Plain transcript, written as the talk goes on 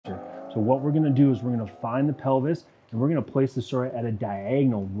So what we're gonna do is we're gonna find the pelvis and we're gonna place the Pso-Rite at a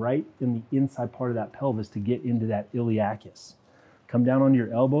diagonal right in the inside part of that pelvis to get into that iliacus. Come down onto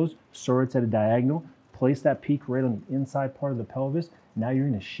your elbows, Pso-Rite's at a diagonal, place that peak right on the inside part of the pelvis. Now you're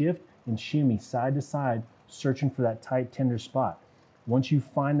gonna shift and shimmy side to side, searching for that tight, tender spot. Once you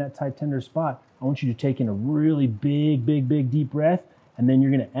find that tight, tender spot, I want you to take in a really big, deep breath, and then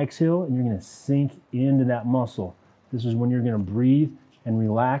you're gonna exhale and you're gonna sink into that muscle. This is when you're gonna breathe and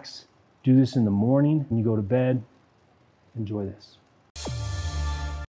relax. Do this in the morning when you go to bed. Enjoy this.